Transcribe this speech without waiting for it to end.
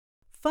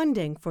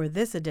Funding for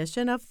this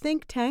edition of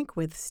Think Tank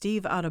with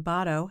Steve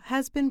Adubato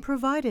has been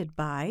provided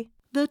by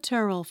the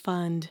Turrell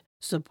Fund,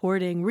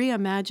 supporting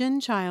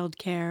Reimagine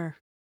Childcare,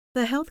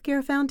 the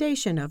Healthcare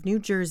Foundation of New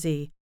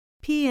Jersey,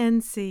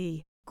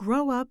 PNC,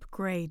 Grow Up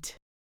Great,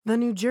 the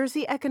New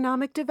Jersey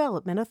Economic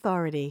Development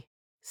Authority,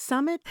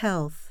 Summit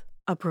Health,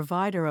 a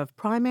provider of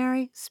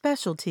primary,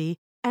 specialty,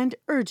 and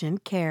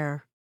urgent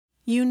care,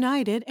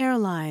 United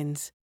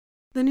Airlines,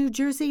 the New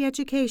Jersey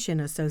Education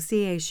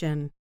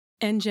Association,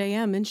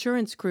 NJM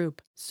Insurance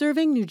Group,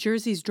 serving New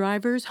Jersey's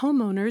drivers,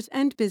 homeowners,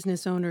 and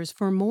business owners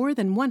for more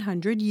than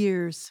 100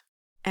 years.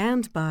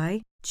 And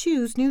by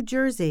Choose New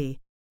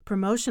Jersey.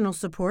 Promotional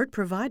support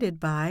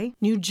provided by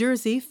New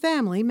Jersey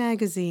Family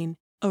Magazine,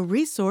 a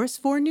resource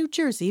for New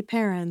Jersey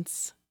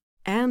parents.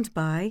 And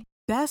by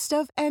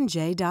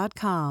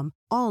bestofnj.com,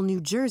 all New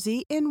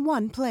Jersey in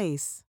one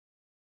place.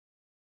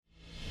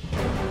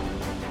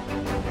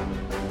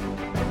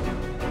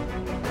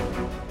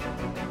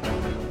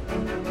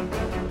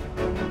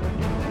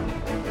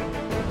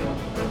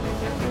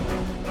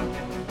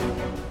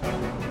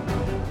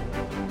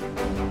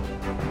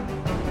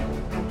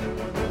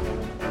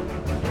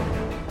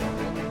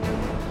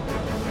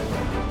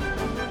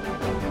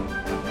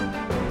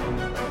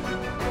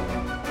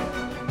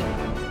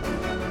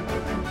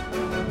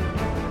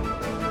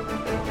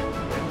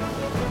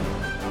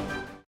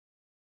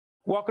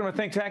 Welcome to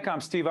Think Tank. I'm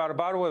Steve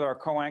Adubato with our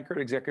co-anchor,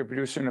 executive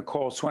producer,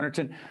 Nicole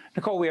Swinnerton.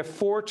 Nicole, we have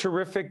 4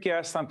 terrific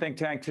guests on Think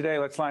Tank today.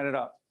 Let's line it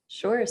up.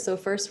 Sure. So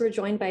first, we're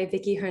joined by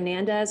Vicki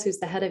Hernandez, who's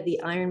the head of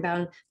the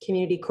Ironbound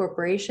Community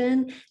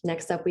Corporation.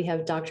 Next up, we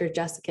have Dr.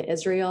 Jessica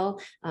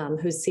Israel,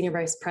 who's Senior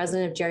Vice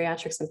President of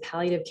Geriatrics and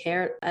Palliative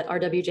Care at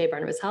RWJ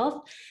Barnabas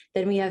Health.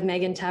 Then we have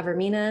Megan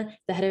Tavermina,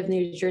 the head of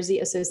New Jersey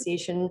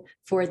Association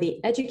for the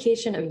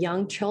Education of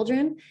Young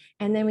Children.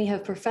 And then we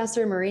have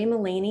Professor Marie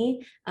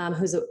Mullaney,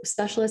 who's a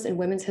specialist in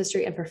women's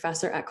history and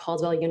professor at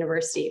Caldwell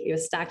University. We have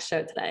a stacked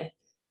show today.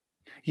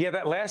 Yeah,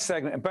 that last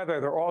segment, and by the way,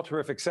 they're all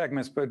terrific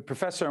segments, but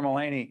Professor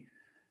Mullaney,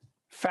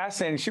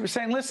 fascinating. She was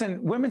saying, listen,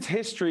 women's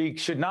history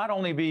should not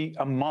only be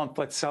a month,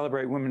 let's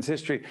celebrate women's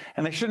history,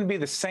 and they shouldn't be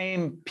the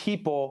same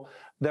people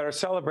that are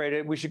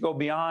celebrated. We should go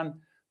beyond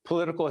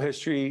political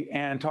history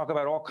and talk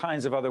about all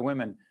kinds of other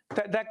women.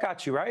 That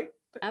got you, right?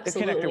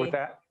 Absolutely. Connected with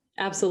that.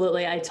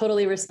 Absolutely. I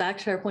totally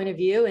respect her point of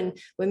view, and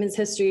women's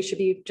history should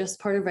be just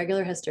part of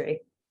regular history.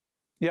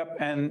 Yep.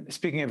 And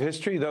speaking of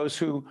history, those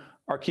who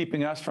are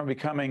keeping us from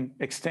becoming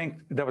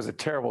extinct, that was a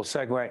terrible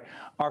segue.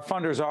 Our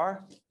funders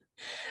are?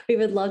 We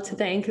would love to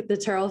thank the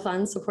Turrell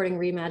Fund, supporting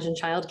Reimagine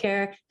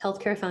Childcare,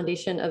 Healthcare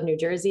Foundation of New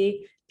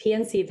Jersey,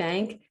 PNC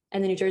Bank,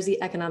 and the New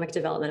Jersey Economic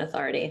Development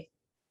Authority.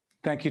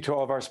 Thank you to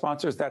all of our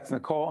sponsors. That's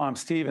Nicole. I'm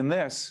Steve, and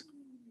this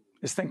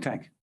is Think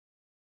Tank.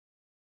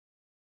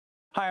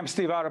 Hi, I'm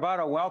Steve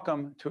Adubato.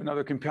 Welcome to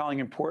another compelling,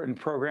 important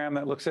program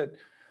that looks at a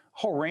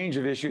whole range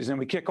of issues. And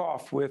we kick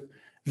off with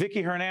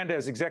Vicki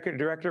Hernandez, Executive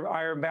Director of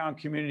Ironbound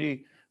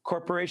Community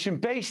Corporation,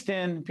 based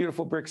in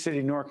beautiful Brick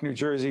City, Newark, New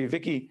Jersey.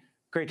 Vicki,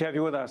 great to have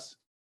you with us.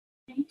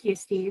 Thank you,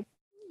 Steve.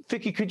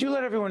 Vicki, could you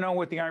let everyone know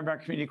what the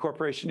Ironbound Community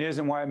Corporation is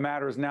and why it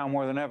matters now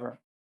more than ever?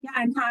 Yeah,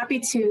 I'm happy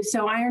to.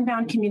 So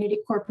Ironbound Community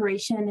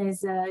Corporation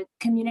is a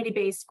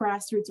community-based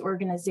grassroots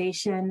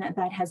organization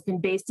that has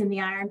been based in the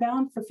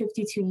Ironbound for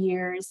 52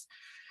 years.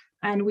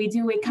 And we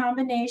do a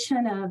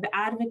combination of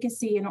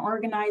advocacy and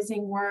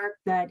organizing work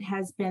that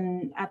has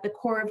been at the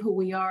core of who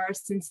we are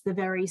since the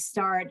very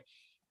start,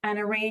 and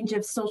a range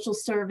of social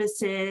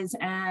services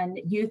and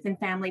youth and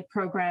family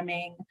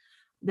programming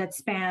that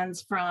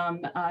spans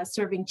from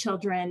serving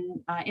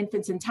children,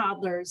 infants and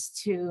toddlers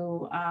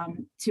to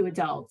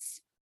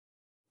adults.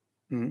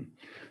 Mm-hmm.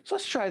 So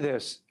let's try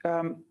this.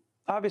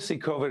 Obviously,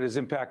 COVID has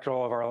impacted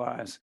all of our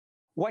lives.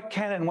 What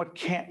can and what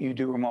can't you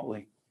do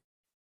remotely?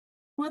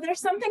 Well, there's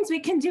some things we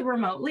can do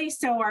remotely.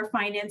 So our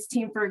finance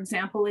team, for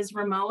example, is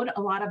remote.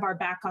 A lot of our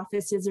back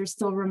offices are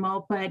still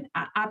remote, but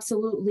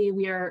absolutely,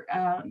 we are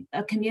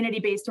a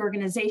community-based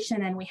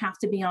organization, and we have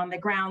to be on the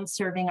ground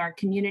serving our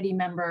community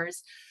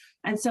members.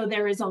 And so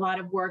there is a lot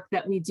of work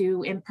that we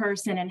do in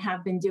person and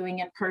have been doing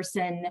in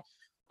person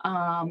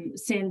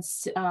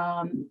since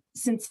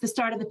the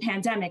start of the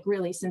pandemic,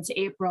 really since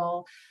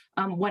April.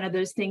 One of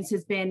those things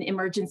has been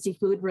emergency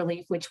food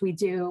relief, which we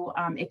do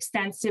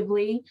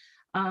extensively.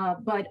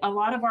 But a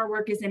lot of our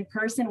work is in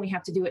person. We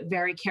have to do it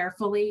very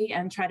carefully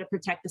and try to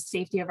protect the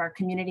safety of our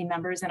community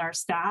members and our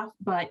staff.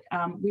 But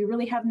we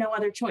really have no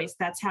other choice.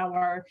 That's how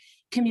our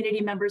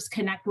community members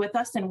connect with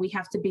us, and we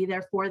have to be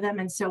there for them.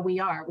 And so we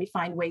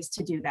find ways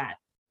to do that.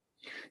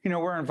 You know,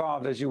 we're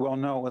involved, as you well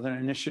know, with an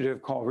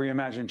initiative called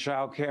Reimagine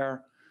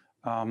Childcare,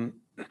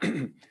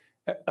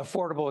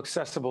 affordable,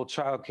 accessible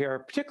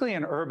childcare, particularly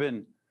in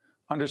urban,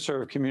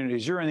 underserved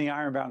communities. You're in the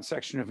Ironbound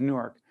section of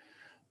Newark.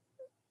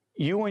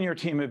 You and your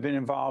team have been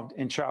involved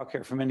in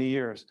childcare for many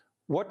years.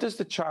 What does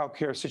the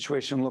childcare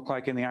situation look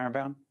like in the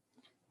Ironbound?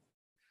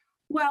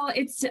 Well,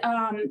 it's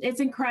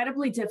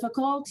incredibly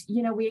difficult.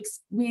 You know, we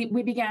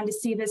began to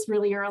see this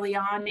really early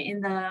on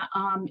in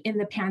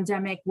the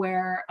pandemic,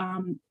 where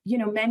you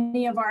know,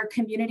 many of our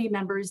community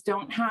members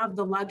don't have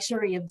the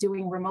luxury of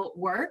doing remote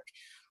work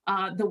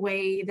the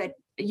way that,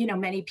 you know,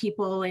 many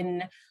people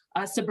in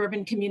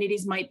suburban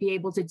communities might be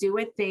able to do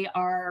it. They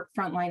are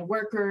frontline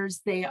workers.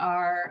 They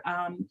are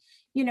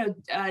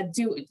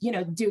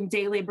doing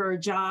day labor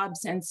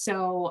jobs. And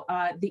so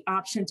the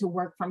option to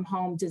work from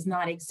home does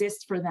not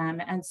exist for them.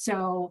 And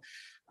so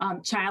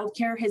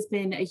childcare has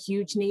been a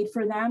huge need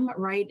for them,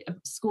 right?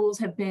 Schools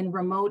have been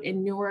remote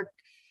in Newark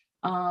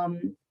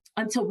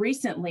until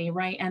recently,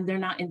 right? And they're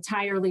not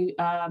entirely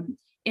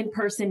in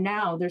person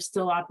now. They're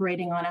still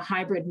operating on a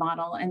hybrid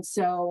model. And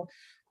so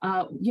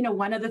you know,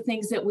 one of the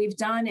things that we've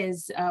done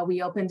is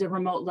we opened a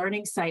remote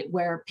learning site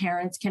where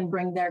parents can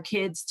bring their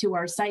kids to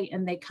our site,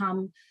 and they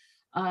come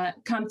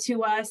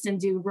to us and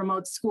do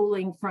remote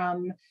schooling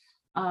from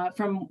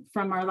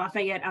our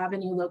Lafayette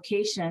Avenue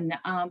location.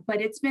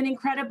 But it's been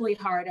incredibly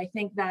hard. I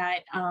think that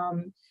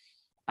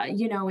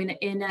you know,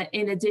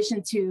 in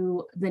addition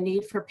to the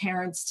need for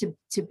parents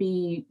to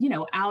be, you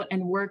know, out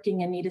and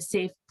working and need a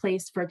safe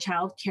place for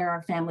childcare,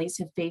 our families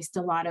have faced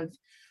a lot of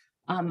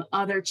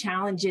other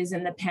challenges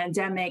in the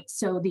pandemic.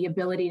 So the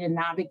ability to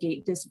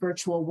navigate this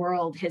virtual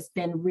world has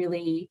been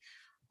really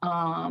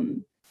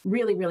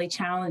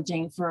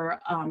challenging for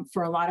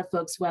a lot of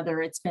folks,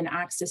 whether it's been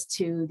access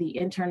to the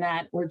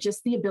internet or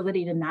just the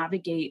ability to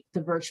navigate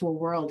the virtual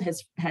world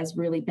has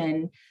really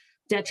been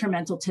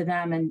detrimental to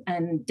them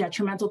and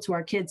detrimental to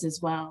our kids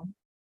as well.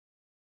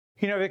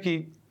 You know,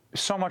 Vicki,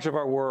 so much of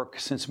our work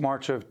since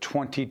March of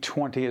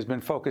 2020 has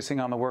been focusing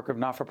on the work of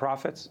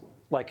not-for-profits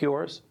like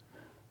yours,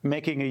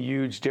 making a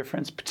huge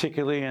difference,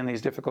 particularly in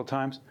these difficult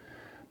times.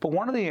 But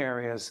one of the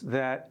areas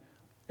that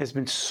has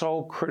been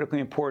so critically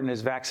important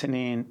is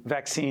vaccine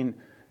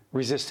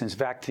resistance,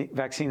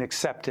 vaccine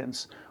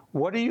acceptance.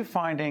 What are you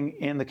finding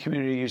in the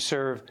community you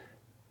serve,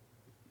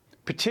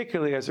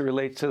 particularly as it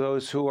relates to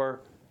those who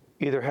are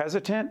either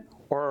hesitant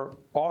or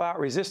all-out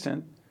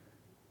resistant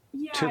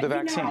to the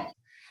vaccine? You know,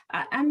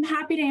 I'm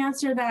happy to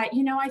answer that.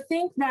 You know, I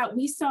think that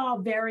we saw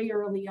very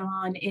early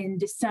on in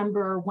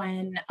December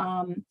when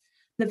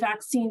the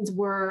vaccines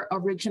were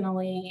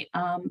originally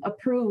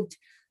approved,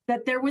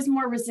 that there was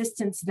more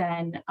resistance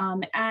then,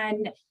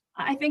 and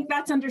I think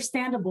that's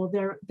understandable.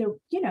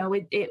 You know,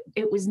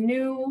 it was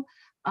new.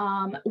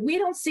 We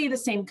don't see the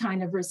same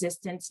kind of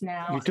resistance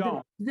now. You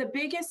don't. The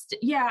biggest,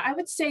 I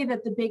would say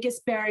that the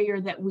biggest barrier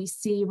that we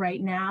see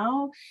right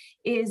now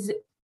is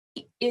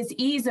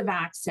ease of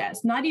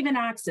access, not even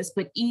access,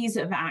 but ease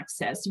of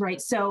access,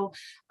 right? So,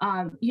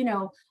 you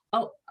know,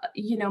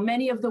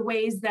 many of the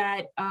ways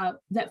that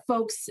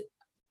folks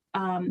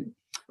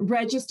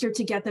register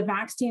to get the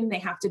vaccine, they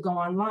have to go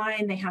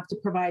online, they have to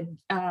provide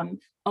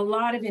a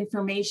lot of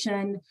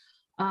information.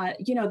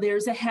 You know,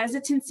 there's a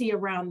hesitancy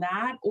around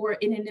that, or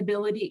an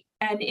inability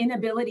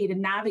to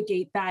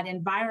navigate that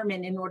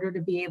environment in order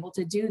to be able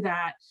to do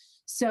that.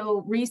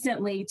 So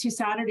recently, 2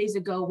 Saturdays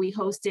ago, we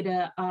hosted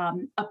a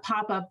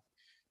pop-up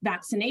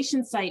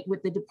vaccination site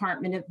with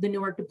the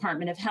Newark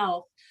Department of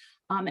Health.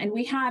 And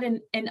we had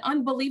an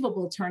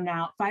unbelievable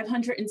turnout.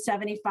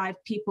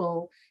 575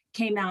 people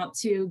came out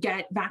to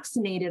get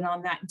vaccinated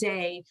on that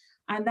day.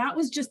 And that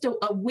was just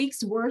a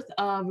week's worth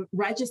of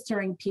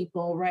registering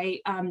people,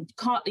 right?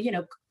 You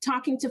know,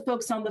 talking to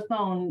folks on the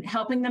phone,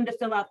 helping them to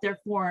fill out their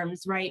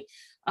forms, right?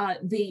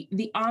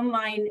 The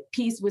online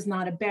piece was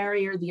not a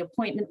barrier. The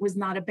appointment was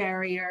not a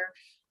barrier.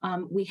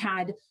 We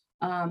had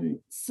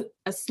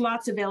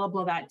slots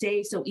available that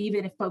day. So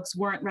even if folks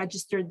weren't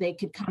registered, they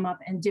could come up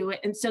and do it.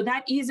 And so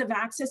that ease of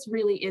access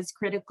really is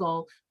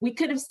critical. We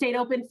could have stayed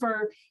open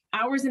for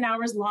hours and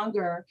hours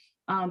longer,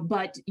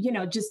 but you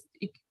know, just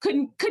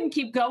couldn't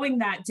keep going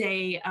that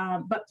day.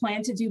 But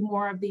plan to do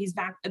more of these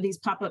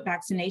pop-up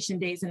vaccination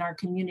days in our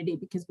community,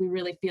 because we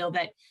really feel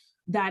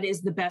that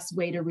is the best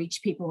way to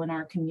reach people in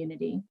our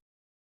community.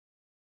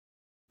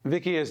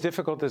 Vicki, as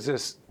difficult as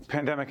this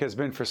pandemic has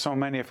been for so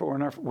many, if it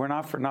were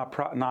not for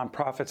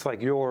nonprofits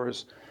like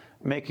yours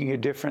making a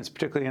difference,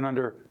 particularly in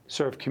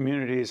underserved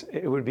communities,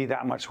 it would be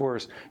that much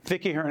worse.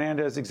 Vicki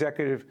Hernandez,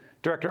 Executive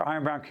Director,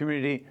 Ironbound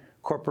Community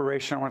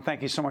Corporation. I want to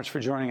thank you so much for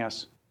joining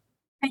us.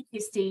 Thank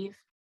you, Steve.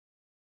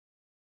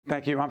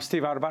 Thank you. I'm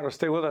Steve Adubato.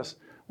 Stay with us.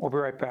 We'll be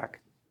right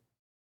back.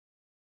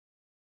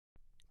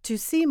 To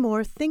see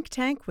more Think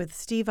Tank with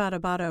Steve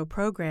Adubato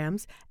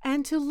programs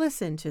and to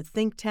listen to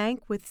Think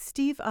Tank with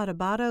Steve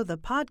Adubato, the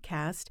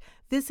podcast,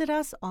 visit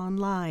us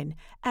online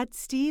at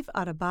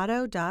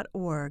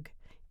steveadubato.org.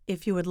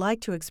 If you would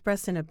like to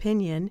express an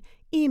opinion,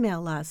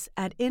 email us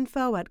at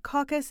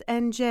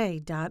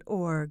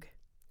info@caucusnj.org.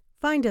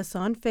 Find us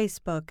on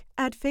Facebook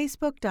at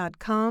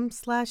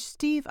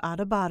facebook.com/Steve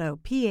Adubato,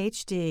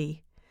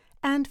 PhD,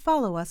 and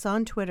follow us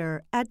on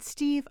Twitter at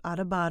Steve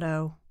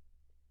Adubato.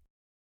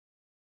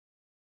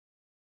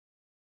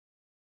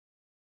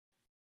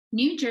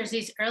 New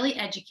Jersey's early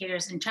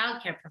educators and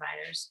childcare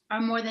providers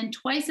are more than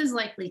twice as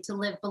likely to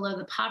live below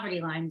the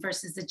poverty line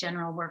versus the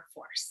general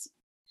workforce.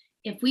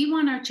 If we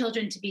want our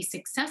children to be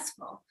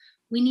successful,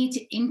 we need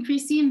to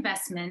increase the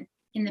investment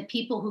in the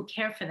people who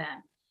care for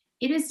them.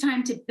 It is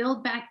time to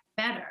build back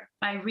better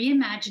by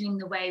reimagining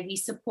the way we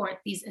support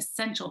these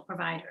essential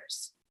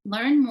providers.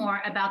 Learn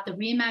more about the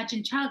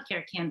Reimagine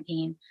Childcare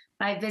campaign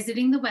by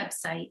visiting the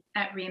website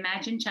at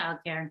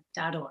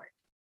reimaginechildcare.org.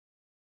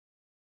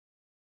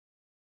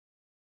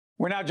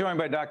 We're now joined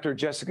by Dr.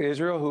 Jessica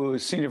Israel, who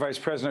is Senior Vice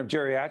President of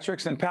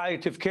Geriatrics and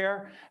Palliative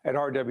Care at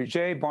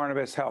RWJ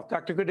Barnabas Health.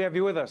 Doctor, good to have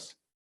you with us.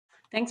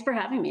 Thanks for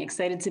having me.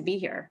 Excited to be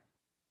here.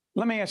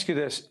 Let me ask you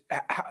this.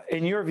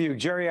 In your view,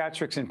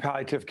 geriatrics and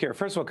palliative care,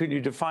 first of all, could you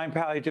define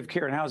palliative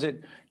care and how is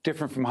it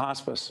different from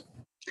hospice?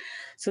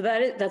 So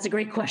that's a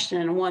great question,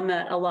 and one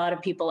that a lot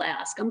of people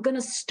ask. I'm going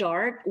to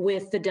start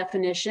with the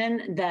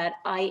definition that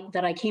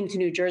I came to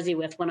New Jersey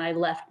with when I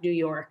left New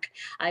York.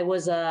 I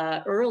was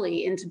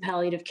early into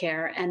palliative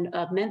care, and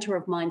a mentor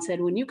of mine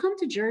said, when you come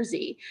to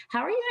Jersey, how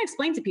are you going to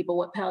explain to people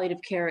what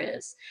palliative care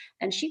is?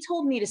 And she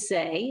told me to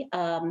say,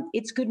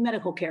 it's good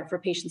medical care for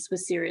patients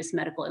with serious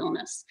medical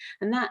illness.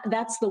 And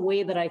that's the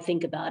way that I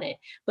think about it.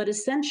 But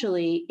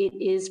essentially, it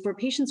is for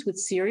patients with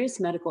serious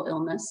medical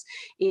illness.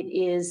 It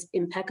is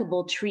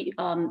impeccable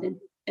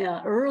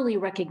early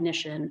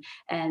recognition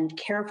and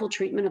careful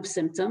treatment of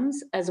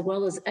symptoms, as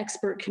well as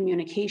expert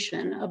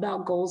communication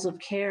about goals of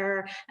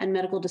care and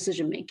medical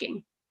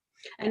decision-making.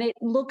 And it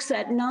looks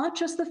at not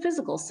just the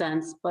physical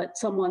sense, but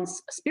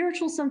someone's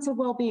spiritual sense of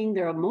well-being,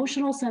 their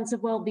emotional sense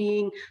of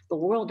well-being, the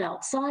world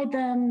outside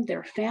them,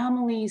 their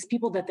families,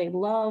 people that they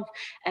love,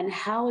 and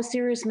how a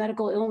serious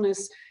medical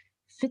illness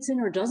fits in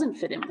or doesn't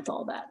fit in with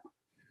all that.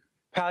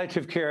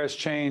 Palliative care has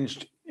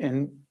changed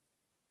in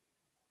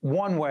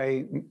one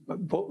way,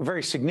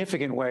 very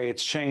significant way.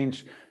 It's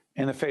changed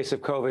in the face of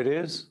COVID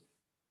is?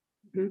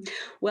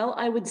 Well,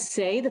 I would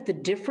say that the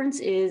difference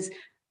is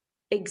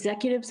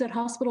executives at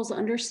hospitals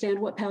understand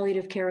what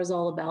palliative care is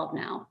all about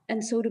now,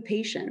 and so do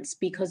patients,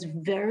 because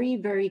very,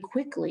 very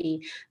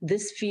quickly,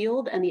 this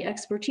field and the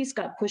expertise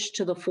got pushed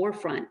to the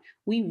forefront.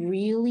 We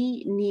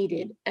really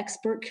needed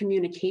expert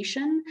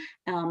communication,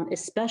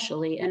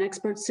 especially, and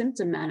expert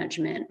symptom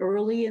management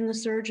early in the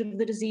surge of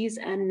the disease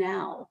and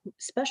now,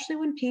 especially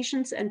when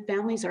patients and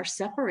families are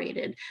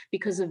separated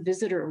because of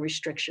visitor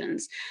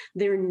restrictions.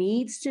 There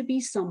needs to be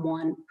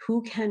someone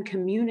who can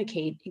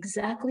communicate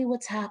exactly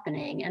what's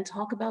happening and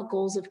talk about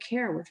goals of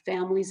care with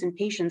families and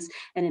patients,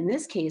 and in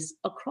this case,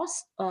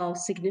 across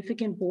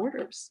significant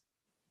borders.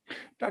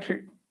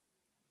 Doctor,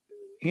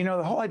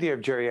 the whole idea of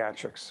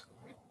geriatrics,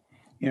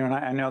 and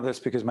I know this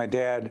because my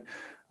dad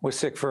was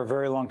sick for a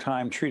very long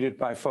time, treated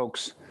by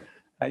folks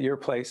at your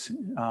place,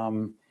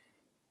 and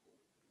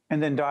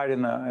then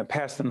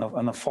passed in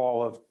the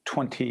fall of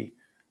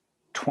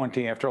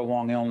 2020 after a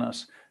long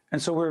illness.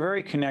 And so we're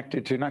very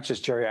connected to not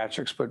just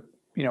geriatrics, but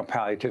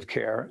palliative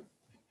care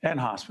and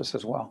hospice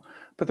as well.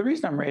 But the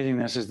reason I'm raising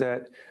this is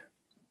that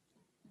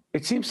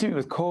it seems to me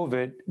with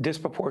COVID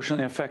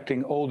disproportionately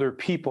affecting older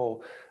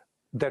people,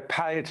 that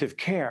palliative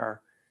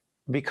care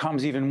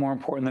becomes even more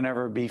important than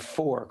ever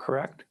before,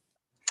 correct?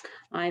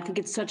 I think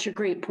it's such a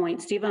great point,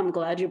 Steve. I'm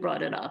glad you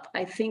brought it up.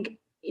 I think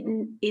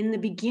in the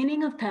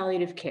beginning of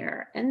palliative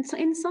care, and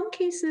in some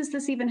cases,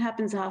 this even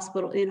happens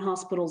in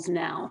hospitals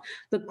now,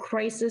 the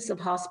crisis of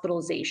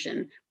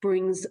hospitalization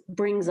brings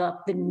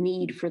up the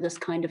need for this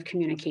kind of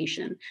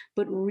communication.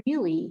 But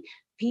really,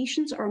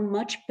 patients are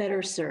much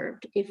better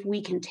served if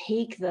we can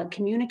take the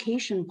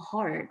communication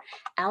part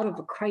out of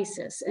a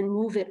crisis and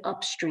move it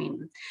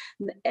upstream.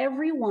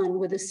 Everyone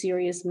with a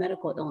serious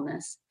medical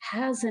illness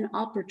has an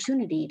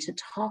opportunity to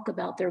talk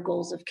about their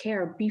goals of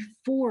care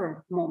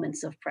before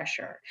moments of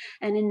pressure.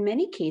 And in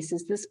many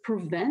cases, this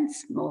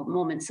prevents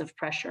moments of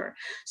pressure.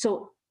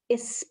 So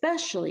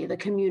especially the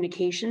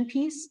communication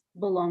piece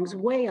belongs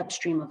way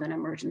upstream of an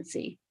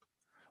emergency.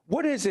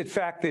 What is, in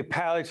fact, the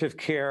palliative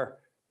care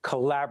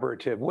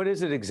collaborative? What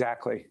is it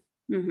exactly?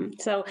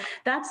 So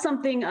that's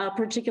something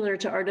particular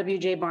to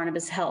RWJ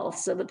Barnabas Health.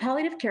 So the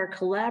Palliative Care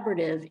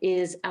Collaborative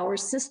is our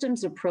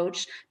systems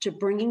approach to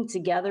bringing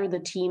together the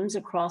teams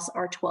across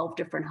our 12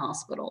 different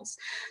hospitals.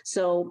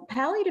 So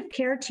palliative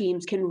care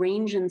teams can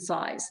range in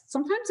size.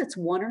 Sometimes it's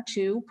one or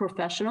two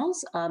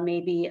professionals,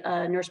 maybe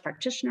a nurse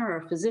practitioner or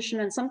a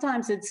physician, and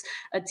sometimes it's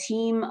a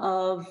team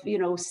of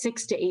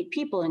 6 to 8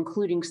 people,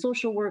 including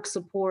social work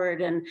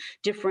support and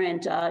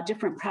different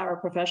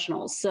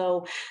paraprofessionals.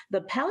 So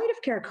the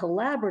Palliative Care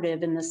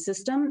Collaborative in the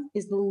system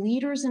is the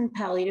leaders in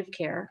palliative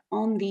care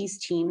on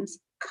these teams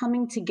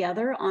coming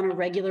together on a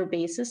regular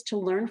basis to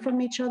learn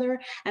from each other,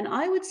 and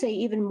I would say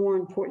even more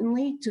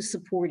importantly, to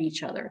support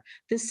each other.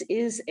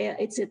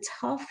 It's a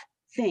tough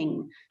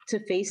thing to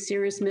face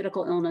serious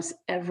medical illness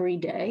every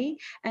day.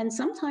 And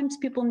sometimes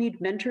people need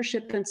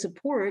mentorship and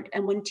support.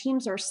 And when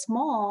teams are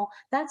small,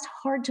 that's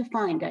hard to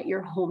find at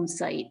your home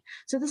site.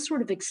 So this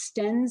sort of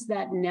extends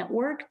that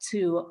network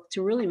to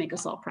really make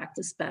us all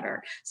practice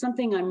better,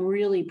 something I'm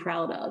really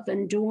proud of.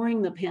 And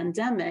during the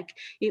pandemic,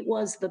 it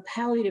was the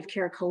Palliative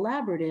Care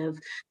Collaborative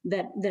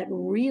that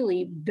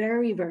really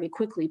very, very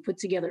quickly put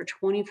together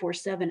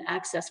 24/7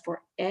 access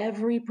for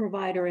every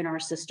provider in our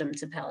system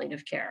to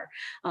palliative care.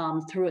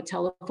 Through a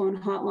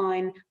telephone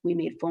hotline, we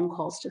made phone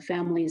calls to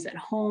families at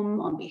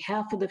home on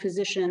behalf of the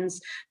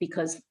physicians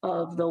because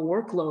of the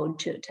workload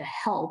to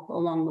help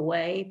along the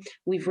way.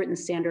 We've written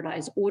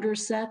standardized order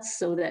sets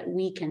so that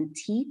we can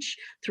teach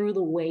through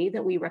the way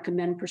that we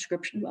recommend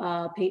prescription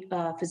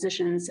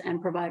physicians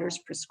and providers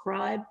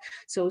prescribe.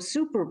 So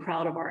super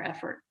proud of our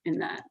effort in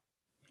that.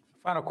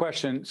 Final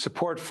question.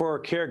 Support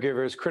for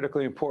caregivers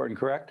critically important,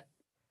 correct?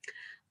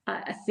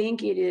 I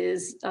think it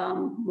is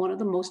one of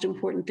the most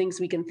important things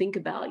we can think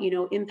about. You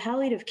know, in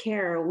palliative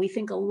care, we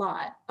think a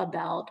lot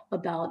about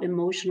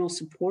emotional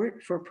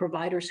support for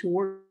providers who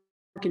work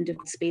in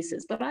different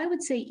spaces. But I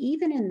would say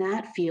even in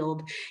that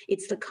field,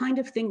 it's the kind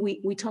of thing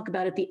we talk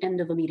about at the end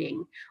of a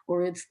meeting,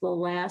 or it's the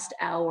last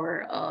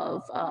hour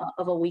of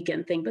a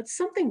weekend thing, but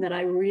something that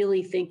I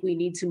really think we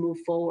need to move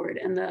forward.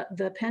 And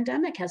the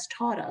pandemic has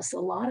taught us a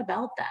lot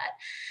about that.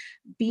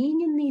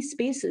 Being in these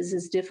spaces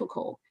is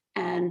difficult,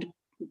 and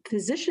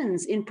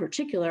physicians in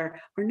particular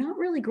are not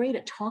really great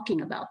at talking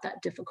about that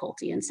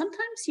difficulty. And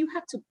sometimes you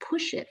have to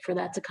push it for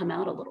that to come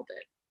out a little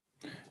bit.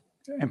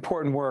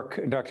 Important work,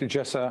 Dr.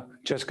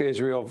 Jessica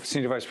Israel,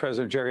 Senior Vice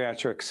President of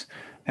Geriatrics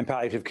and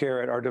Palliative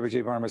Care at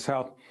RWJBarnabas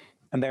Health.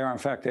 And they are, in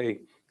fact,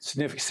 a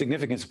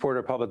significant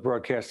supporter of public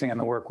broadcasting and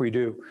the work we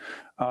do.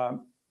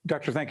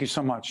 Doctor, thank you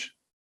so much.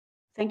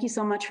 Thank you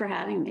so much for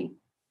having me.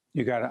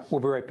 You got it.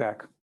 We'll be right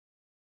back.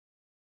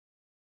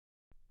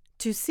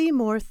 To see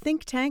more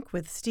Think Tank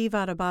with Steve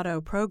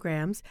Adubato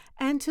programs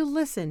and to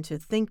listen to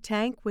Think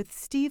Tank with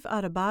Steve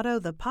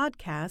Adubato, the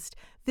podcast,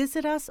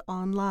 visit us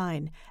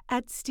online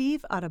at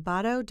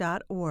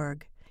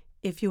steveadubato.org.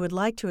 If you would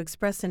like to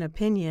express an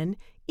opinion,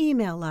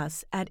 email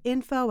us at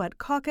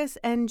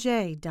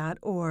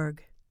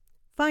info@caucusnj.org.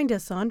 Find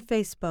us on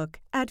Facebook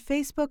at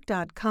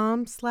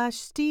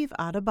facebook.com/Steve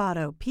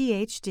Adubato,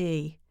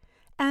 PhD,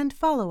 and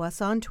follow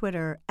us on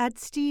Twitter at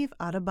Steve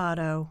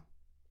Adubato.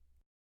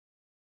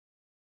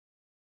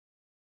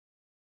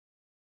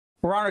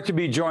 We're honored to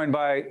be joined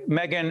by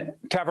Megan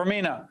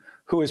Tavermina,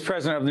 who is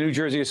president of the New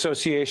Jersey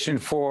Association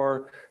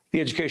for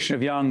the Education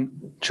of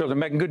Young Children.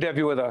 Megan, good to have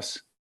you with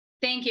us.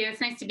 Thank you.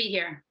 It's nice to be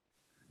here.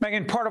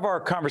 Megan, part of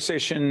our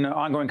conversation,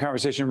 ongoing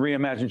conversation,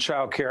 Reimagine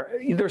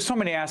Childcare, there's so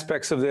many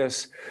aspects of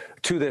this,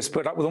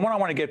 but the one I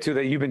want to get to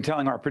that you've been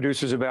telling our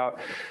producers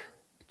about,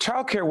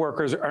 childcare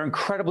workers are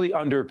incredibly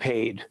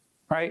underpaid,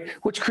 right?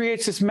 Which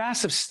creates this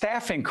massive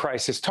staffing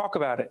crisis. Talk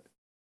about it.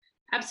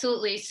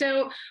 Absolutely.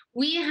 So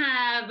we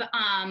have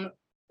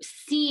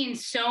seen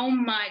so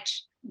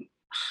much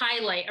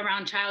highlight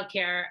around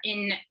childcare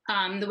in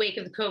the wake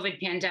of the COVID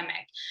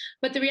pandemic.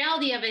 But the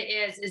reality of it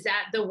is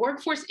that the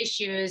workforce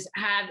issues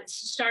have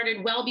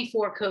started well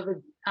before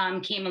COVID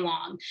came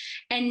along.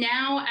 And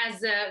now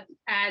as the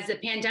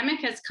pandemic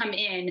has come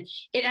in,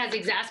 it has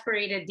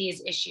exacerbated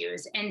these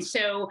issues. And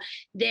so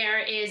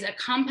there is a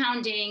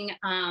compounding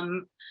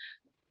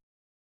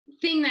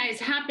thing that is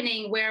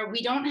happening where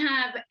we don't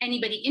have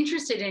anybody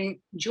interested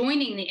in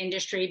joining the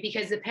industry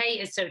because the pay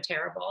is so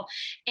terrible.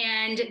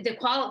 And the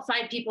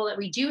qualified people that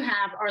we do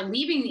have are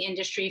leaving the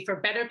industry for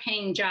better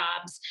paying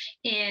jobs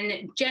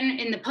in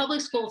the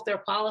public school if they're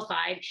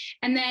qualified.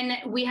 And then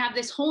we have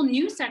this whole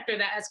new sector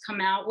that has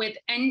come out with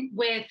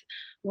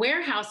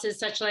warehouses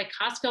such like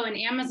Costco and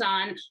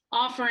Amazon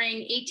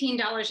offering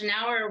 $18 an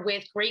hour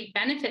with great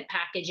benefit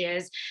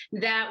packages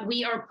that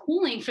we are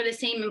pooling for the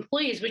same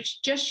employees,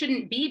 which just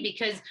shouldn't be,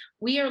 because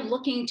we are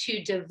looking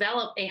to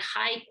develop a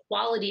high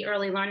quality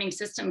early learning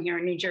system here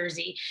in New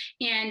Jersey.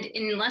 And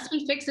unless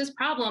we fix this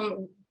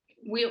problem,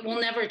 we will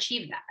never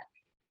achieve that.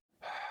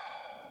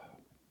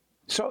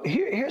 So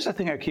here's the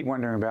thing I keep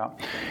wondering about.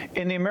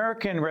 In the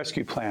American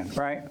Rescue Plan,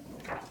 right?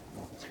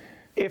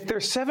 If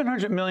there's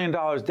 $700 million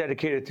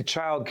dedicated to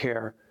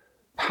childcare,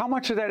 how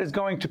much of that is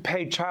going to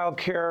pay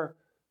childcare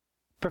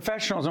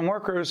professionals and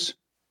workers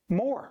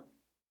more?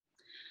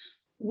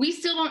 We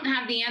still don't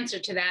have the answer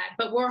to that,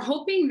 but we're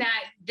hoping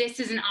that this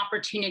is an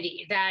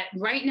opportunity, that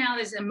right now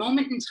is a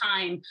moment in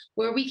time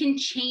where we can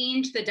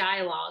change the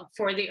dialogue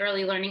for the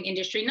early learning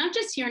industry, not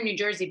just here in New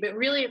Jersey, but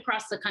really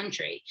across the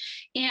country.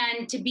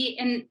 And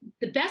the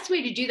best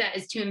way to do that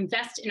is to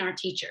invest in our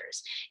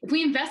teachers. If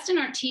we invest in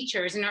our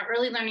teachers, in our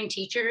early learning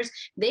teachers,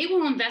 they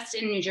will invest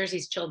in New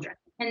Jersey's children.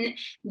 And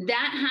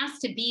that has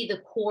to be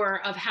the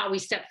core of how we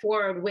step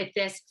forward with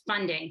this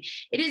funding.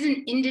 It is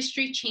an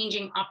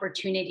industry-changing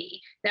opportunity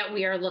that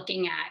we are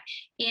looking at.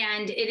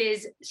 And it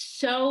is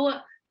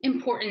so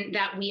important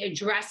that we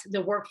address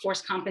the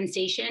workforce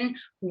compensation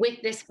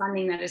with this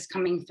funding that is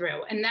coming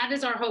through. And that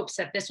is our hopes,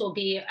 that this will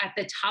be at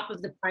the top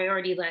of the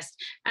priority list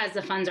as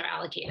the funds are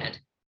allocated.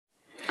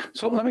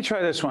 So let me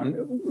try this one.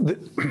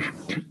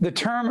 The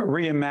term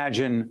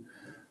reimagine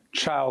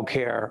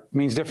childcare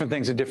means different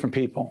things to different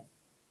people.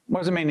 What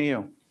does it mean to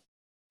you?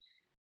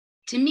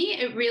 To me,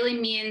 it really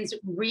means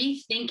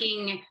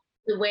rethinking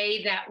the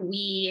way that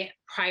we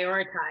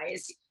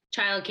prioritize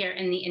childcare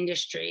in the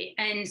industry.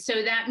 And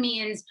so that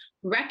means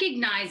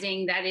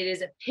recognizing that it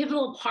is a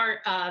pivotal part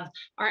of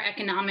our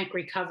economic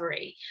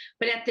recovery.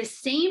 But at the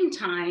same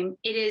time,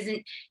 it is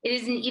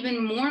an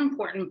even more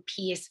important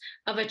piece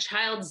of a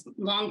child's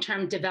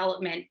long-term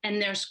development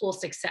and their school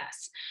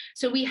success.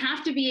 So we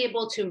have to be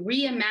able to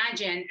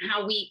reimagine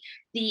how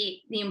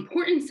the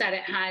importance that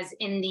it has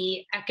in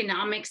the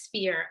economic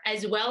sphere,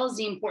 as well as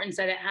the importance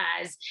that it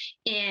has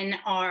in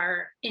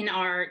our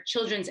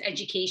children's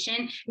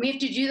education. We have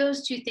to do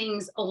those two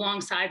things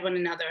alongside one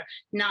another,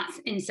 not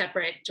in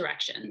separate directions.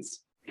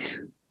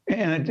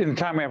 And in the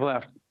time we have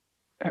left,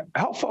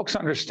 help folks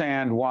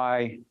understand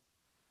why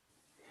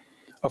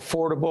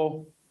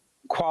affordable,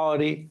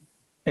 quality,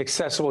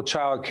 accessible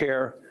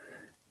childcare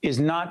is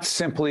not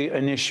simply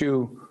an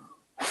issue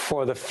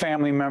for the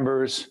family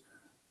members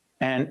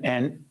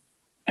and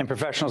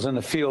professionals in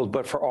the field,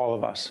 but for all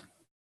of us.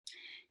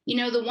 You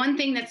know, the one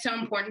thing that's so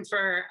important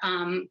for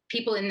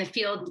people in the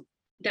field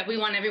that we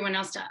want everyone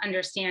else to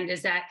understand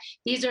is that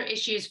these are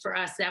issues for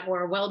us that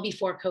were well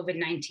before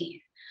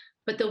COVID-19.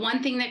 But the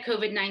one thing that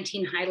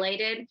COVID-19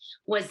 highlighted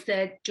was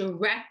the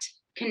direct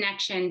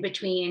connection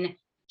between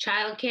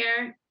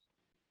childcare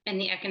and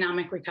the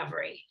economic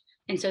recovery.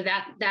 And so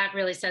that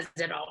really says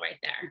it all right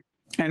there.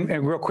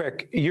 And real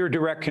quick, your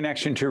direct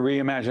connection to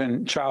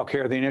Reimagine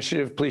Childcare, the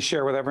initiative, please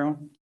share with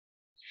everyone.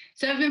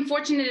 So I've been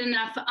fortunate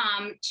enough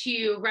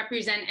to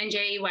represent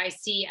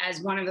NJEYC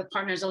as one of the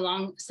partners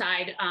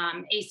alongside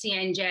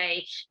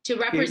ACNJ to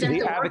represent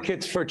the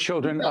Advocates for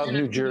Children of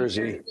New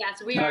Jersey.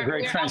 Yes, we My are.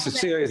 great friend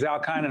Cecilia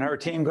Zalkine and her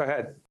team. Go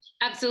ahead.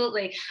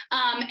 Absolutely.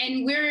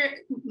 And we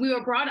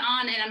were brought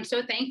on, and I'm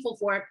so thankful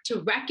for it,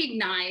 to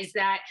recognize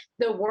that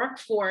the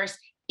workforce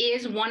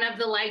is one of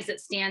the legs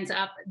that stands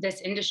up this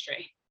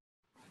industry.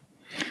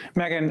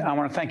 Megan, I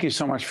want to thank you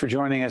so much for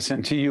joining us,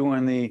 and to you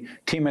and the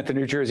team at the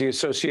New Jersey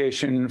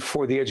Association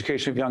for the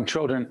Education of Young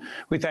Children.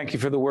 We thank you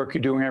for the work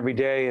you're doing every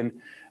day, and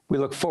we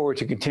look forward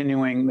to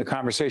continuing the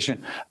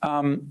conversation.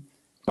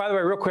 By the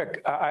way, real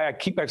quick,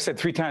 I've said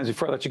 3 times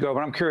before I let you go,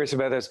 but I'm curious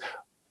about this.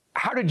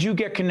 How did you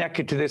get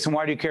connected to this, and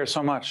why do you care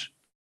so much?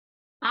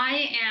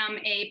 I am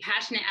a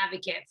passionate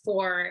advocate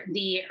for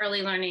the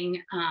early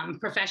learning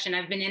profession.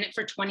 I've been in it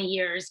for 20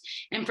 years,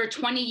 and for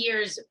 20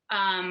 years,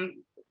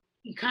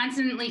 you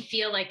constantly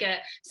feel like a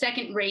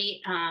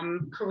second-rate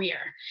career.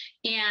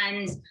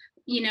 And,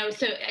 you know,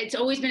 so it's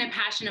always been a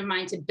passion of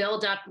mine to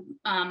build up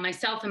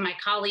myself and my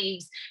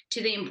colleagues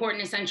to the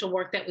important essential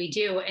work that we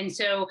do. And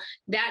so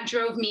that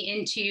drove me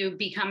into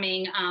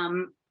becoming,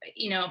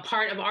 you know, a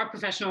part of our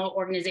professional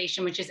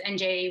organization, which is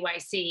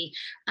NJEYC,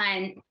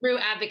 and through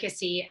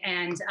advocacy,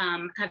 and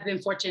have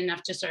been fortunate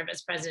enough to serve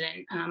as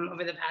president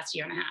over the past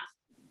year and a half.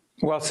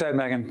 Well said,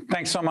 Megan.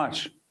 Thanks so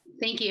much.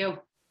 Thank you.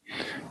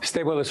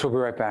 Stay with us. We'll be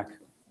right back.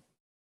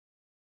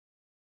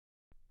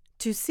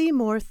 To see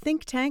more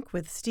Think Tank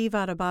with Steve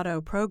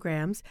Adubato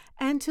programs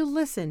and to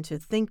listen to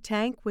Think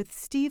Tank with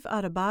Steve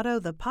Adubato,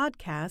 the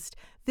podcast,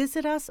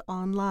 visit us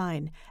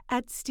online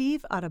at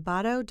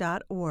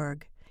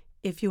steveadubato.org.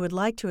 If you would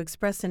like to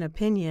express an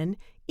opinion,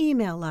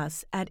 email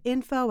us at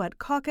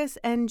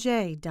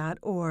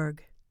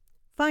info@caucusnj.org.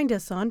 Find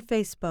us on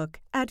Facebook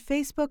at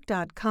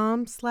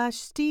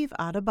facebook.com/Steve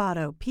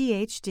Adubato,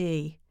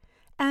 PhD.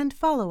 And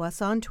follow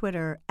us on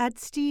Twitter at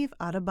Steve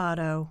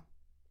Adubato.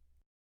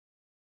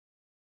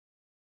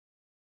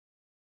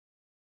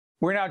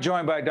 We're now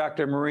joined by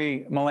Dr.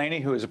 Marie Mullaney,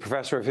 who is a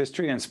professor of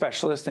history and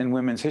specialist in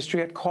women's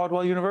history at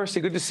Caldwell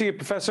University. Good to see you,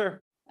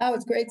 Professor. Oh,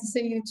 it's great to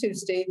see you too,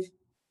 Steve.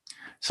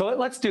 So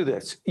let's do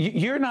this.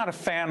 You're not a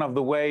fan of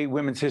the way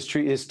women's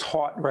history is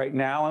taught right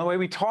now and the way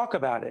we talk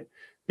about it,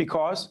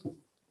 because?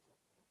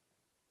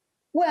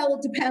 Well,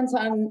 it depends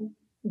on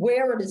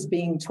where it is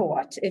being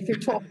taught. If you're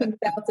talking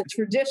about the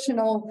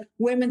traditional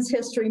Women's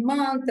History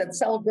Month that's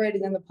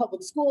celebrated in the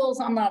public schools,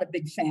 I'm not a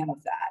big fan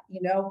of that.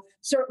 You know,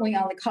 certainly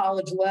on the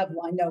college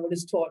level, I know it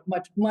is taught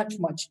much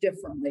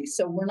differently.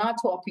 So we're not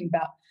talking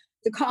about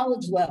the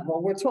college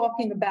level. We're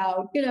talking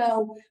about, you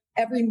know,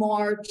 every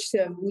March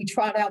we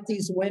trot out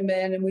these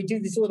women and we do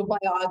these little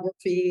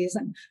biographies,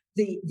 and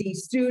the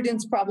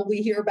students probably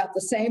hear about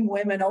the same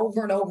women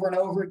over and over and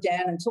over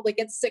again until they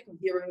get sick of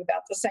hearing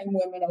about the same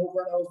women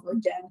over and over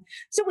again.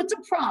 So it's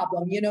a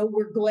problem. You know,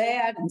 we're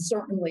glad and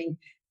certainly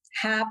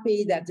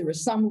happy that there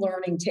is some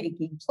learning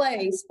taking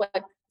place,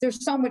 but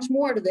there's so much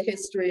more to the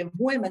history of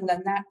women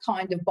than that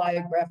kind of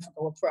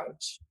biographical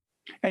approach.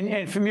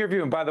 And from your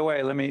view, and by the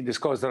way, let me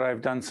disclose that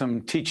I've done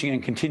some teaching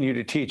and continue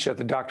to teach at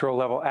the doctoral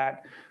level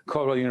at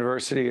Caldwell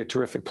University, a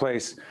terrific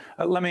place.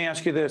 Let me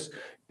ask you this.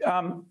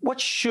 What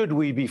should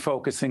we be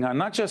focusing on?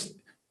 Not just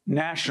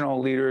national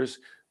leaders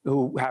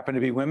who happen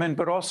to be women,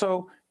 but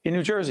also in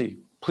New Jersey.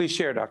 Please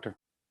share, Doctor.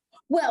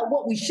 Well,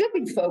 what we should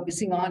be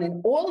focusing on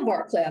in all of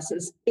our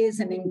classes is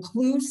an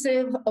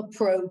inclusive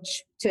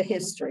approach to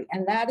history.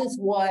 And that is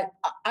what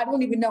I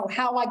don't even know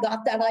how I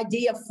got that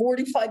idea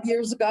 45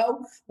 years ago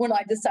when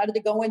I decided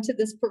to go into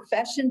this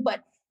profession.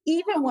 But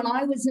even when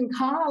I was in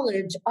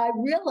college, I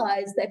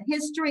realized that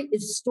history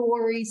is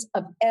stories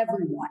of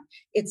everyone.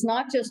 It's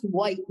not just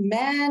white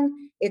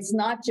men, it's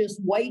not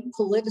just white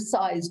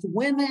politicized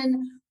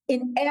women.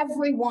 In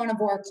every one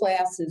of our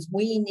classes,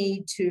 we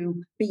need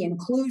to be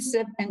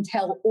inclusive and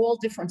tell all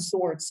different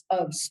sorts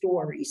of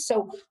stories.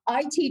 So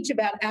I teach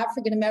about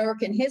African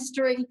American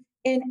history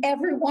in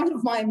every one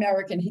of my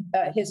American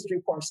history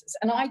courses.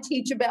 And I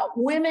teach about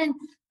women,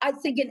 I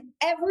think, in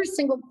every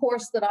single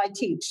course that I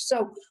teach.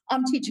 So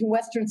I'm teaching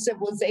Western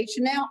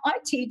civilization now. I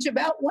teach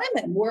about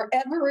women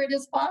wherever it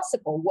is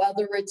possible,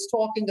 whether it's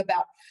talking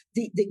about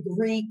the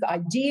Greek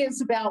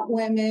ideas about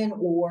women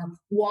or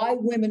why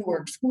women were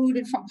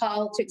excluded from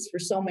politics for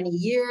so many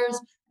years.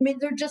 I mean,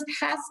 there just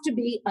has to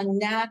be a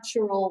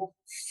natural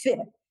fit.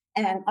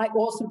 And I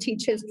also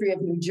teach history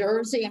of New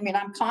Jersey. I mean,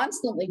 I'm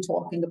constantly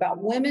talking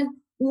about women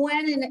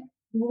when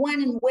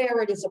and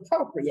where it is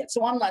appropriate.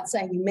 So I'm not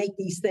saying you make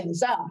these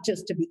things up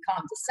just to be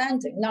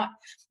condescending,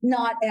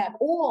 not at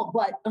all.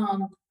 But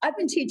I've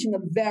been teaching a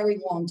very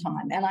long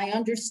time, and I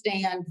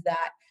understand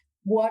that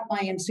what I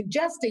am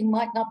suggesting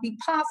might not be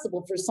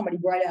possible for somebody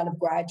right out of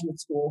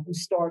graduate school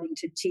who's starting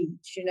to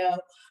teach,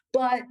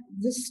 But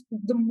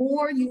the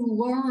more you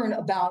learn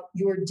about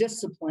your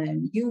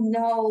discipline, you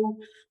know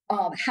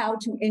how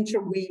to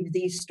interweave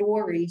these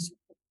stories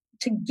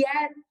to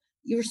get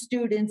your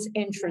students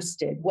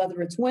interested,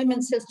 whether it's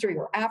women's history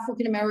or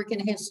African American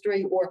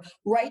history, or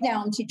right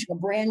now I'm teaching a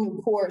brand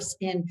new course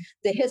in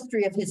the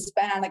history of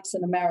Hispanics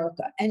in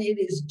America. And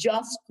it is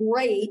just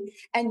great.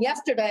 And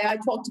yesterday I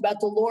talked about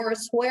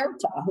Dolores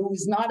Huerta,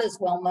 who's not as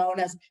well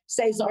known as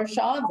Cesar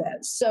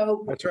Chavez.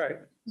 So that's right.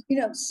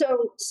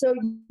 So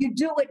you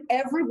do it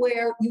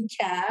everywhere you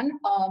can.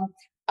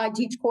 I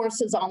teach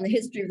courses on the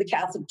history of the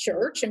Catholic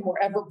Church, and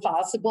wherever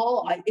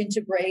possible, I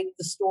integrate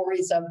the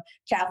stories of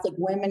Catholic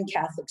women,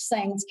 Catholic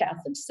saints,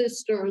 Catholic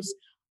sisters.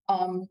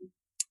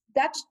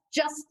 That's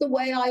just the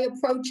way I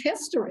approach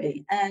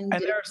history. And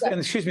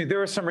excuse me,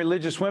 there are some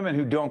religious women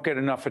who don't get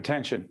enough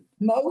attention.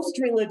 Most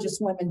religious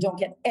women don't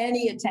get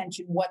any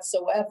attention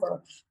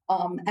whatsoever.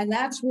 And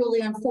that's really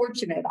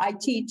unfortunate. I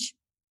teach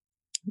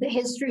the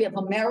history of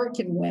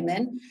American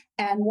women.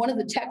 And one of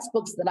the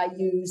textbooks that I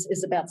use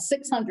is about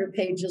 600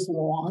 pages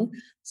long.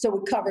 So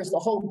it covers the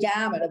whole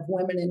gamut of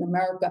women in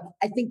America.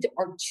 I think there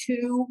are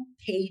 2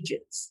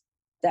 pages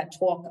that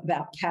talk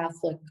about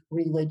Catholic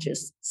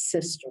religious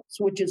sisters,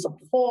 which is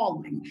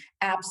appalling,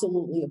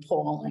 absolutely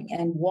appalling.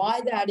 And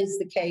why that is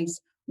the case,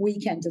 we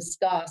can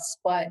discuss.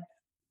 But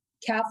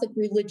Catholic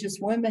religious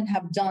women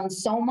have done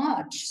so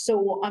much.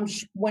 So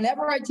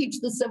whenever I teach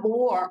the Civil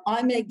War,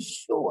 I make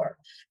sure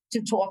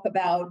to talk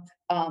about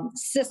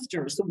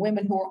sisters, the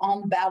women who were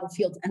on the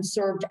battlefield and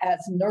served as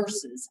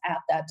nurses at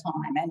that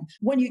time. And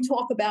when you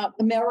talk about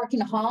American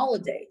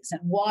holidays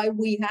and why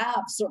we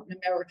have certain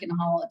American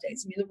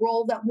holidays, I mean, the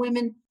role that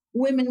women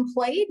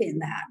played in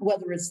that,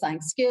 whether it's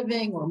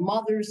Thanksgiving or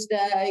Mother's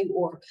Day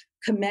or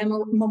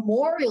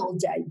Memorial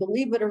Day,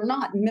 believe it or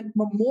not,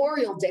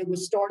 Memorial Day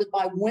was started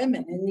by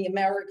women in the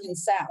American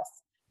South.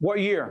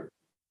 What year?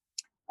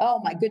 Oh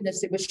my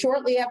goodness, it was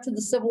shortly after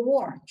the Civil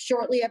War. And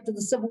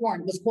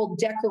it was called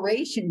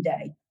Decoration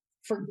Day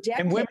for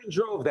decades. And women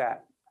drove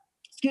that.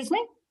 Excuse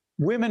me?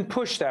 Women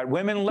pushed that.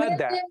 Women led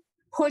that.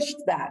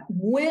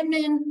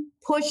 Women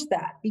pushed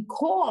that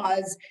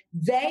because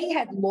they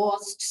had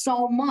lost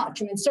so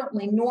much. I mean,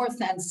 certainly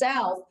North and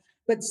South,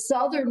 but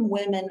Southern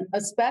women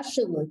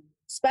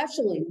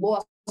especially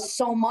lost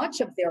so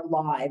much of their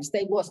lives.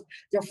 They lost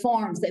their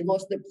farms, they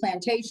lost their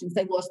plantations,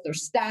 they lost their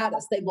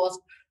status, they lost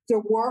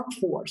their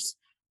workforce.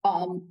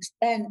 And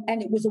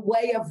it was a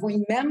way of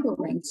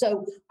remembering.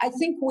 So I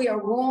think we are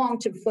wrong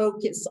to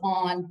focus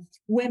on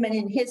women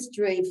in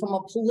history from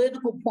a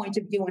political point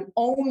of view and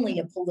only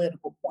a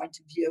political point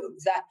of view,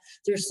 that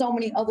there's so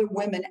many other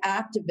women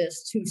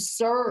activists who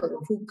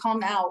serve, who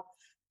come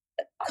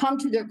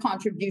to their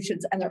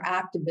contributions and their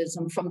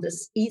activism from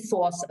this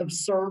ethos of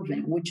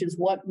serving, which is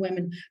what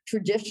women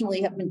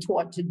traditionally have been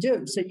taught to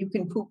do. So you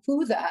can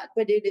poo-poo that,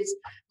 but it is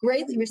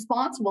greatly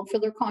responsible for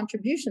their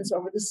contributions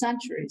over the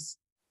centuries.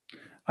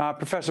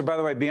 Professor, by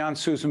the way, beyond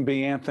Susan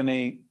B.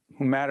 Anthony,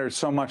 who mattered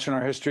so much in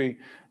our history,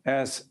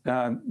 as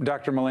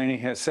Dr. Mullaney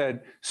has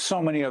said,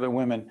 so many other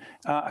women.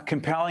 A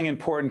compelling,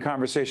 important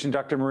conversation.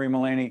 Dr. Marie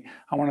Mullaney,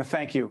 I want to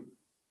thank you.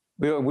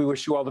 We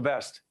wish you all the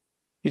best.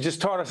 You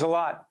just taught us a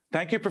lot.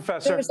 Thank you,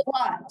 Professor. There's a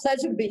lot.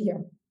 Pleasure to be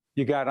here.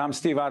 You got it. I'm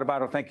Steve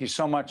Adubato. Thank you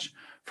so much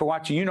for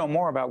watching. You know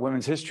more about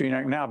women's history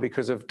now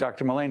because of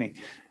Dr. Mullaney.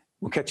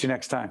 We'll catch you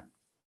next time.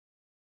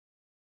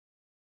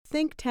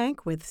 Think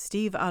Tank with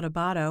Steve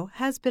Adubato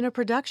has been a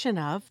production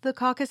of the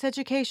Caucus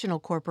Educational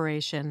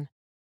Corporation.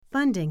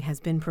 Funding has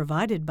been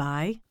provided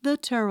by the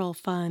Turrell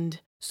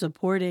Fund,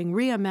 supporting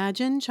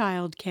Reimagine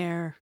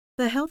Childcare,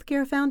 the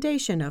Healthcare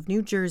Foundation of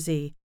New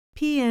Jersey,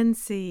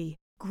 PNC,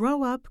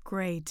 Grow Up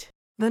Great,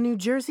 the New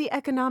Jersey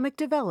Economic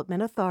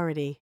Development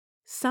Authority,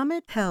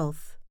 Summit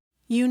Health,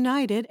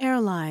 United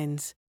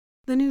Airlines,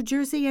 the New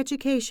Jersey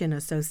Education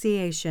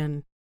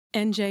Association,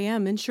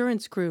 NJM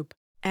Insurance Group,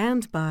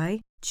 and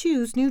by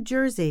Choose New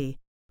Jersey.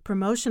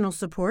 Promotional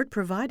support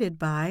provided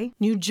by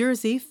New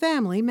Jersey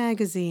Family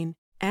Magazine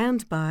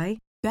and by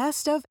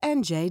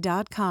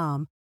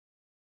bestofnj.com.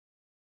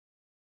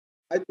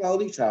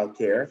 High-quality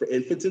childcare for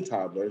infants and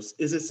toddlers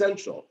is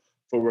essential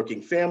for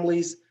working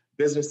families,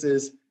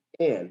 businesses,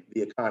 and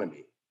the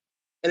economy.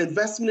 An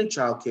investment in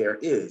childcare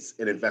is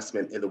an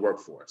investment in the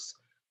workforce.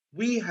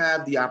 We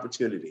have the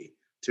opportunity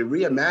to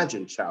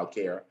reimagine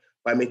childcare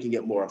by making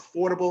it more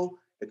affordable,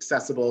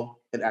 accessible,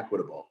 and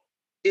equitable.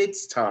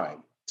 It's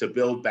time to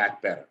build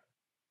back better.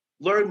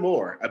 Learn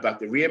more about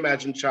the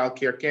Reimagine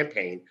Childcare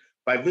campaign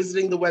by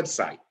visiting the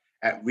website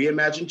at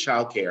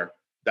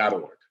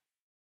reimaginechildcare.org.